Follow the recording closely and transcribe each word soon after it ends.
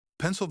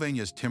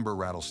Pennsylvania's timber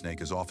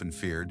rattlesnake is often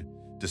feared,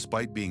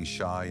 despite being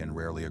shy and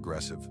rarely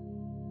aggressive.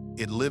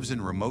 It lives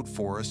in remote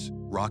forests,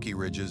 rocky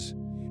ridges,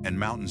 and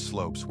mountain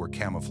slopes where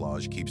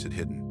camouflage keeps it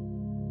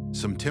hidden.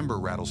 Some timber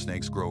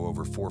rattlesnakes grow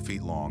over 4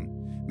 feet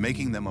long,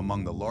 making them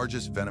among the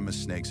largest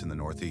venomous snakes in the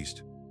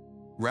Northeast.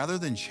 Rather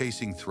than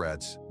chasing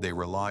threats, they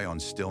rely on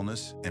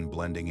stillness and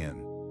blending in.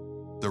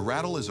 The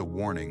rattle is a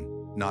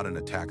warning, not an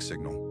attack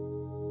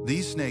signal.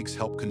 These snakes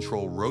help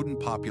control rodent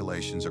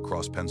populations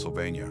across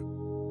Pennsylvania.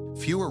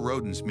 Fewer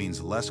rodents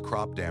means less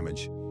crop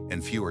damage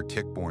and fewer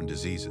tick-borne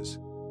diseases.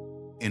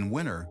 In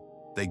winter,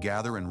 they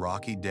gather in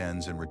rocky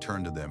dens and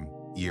return to them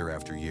year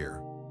after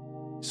year.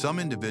 Some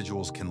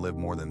individuals can live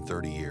more than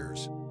 30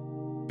 years.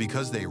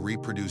 Because they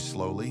reproduce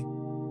slowly,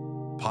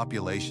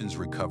 populations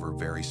recover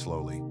very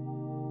slowly.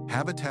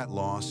 Habitat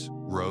loss,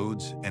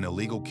 roads, and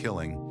illegal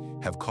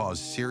killing have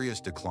caused serious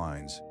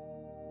declines.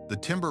 The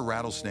timber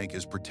rattlesnake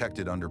is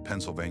protected under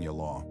Pennsylvania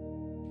law.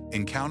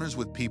 Encounters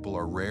with people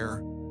are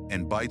rare,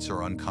 and bites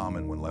are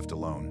uncommon when left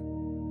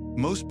alone.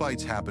 Most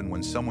bites happen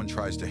when someone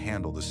tries to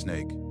handle the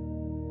snake.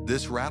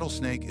 This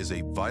rattlesnake is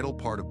a vital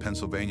part of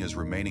Pennsylvania's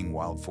remaining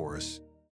wild forests.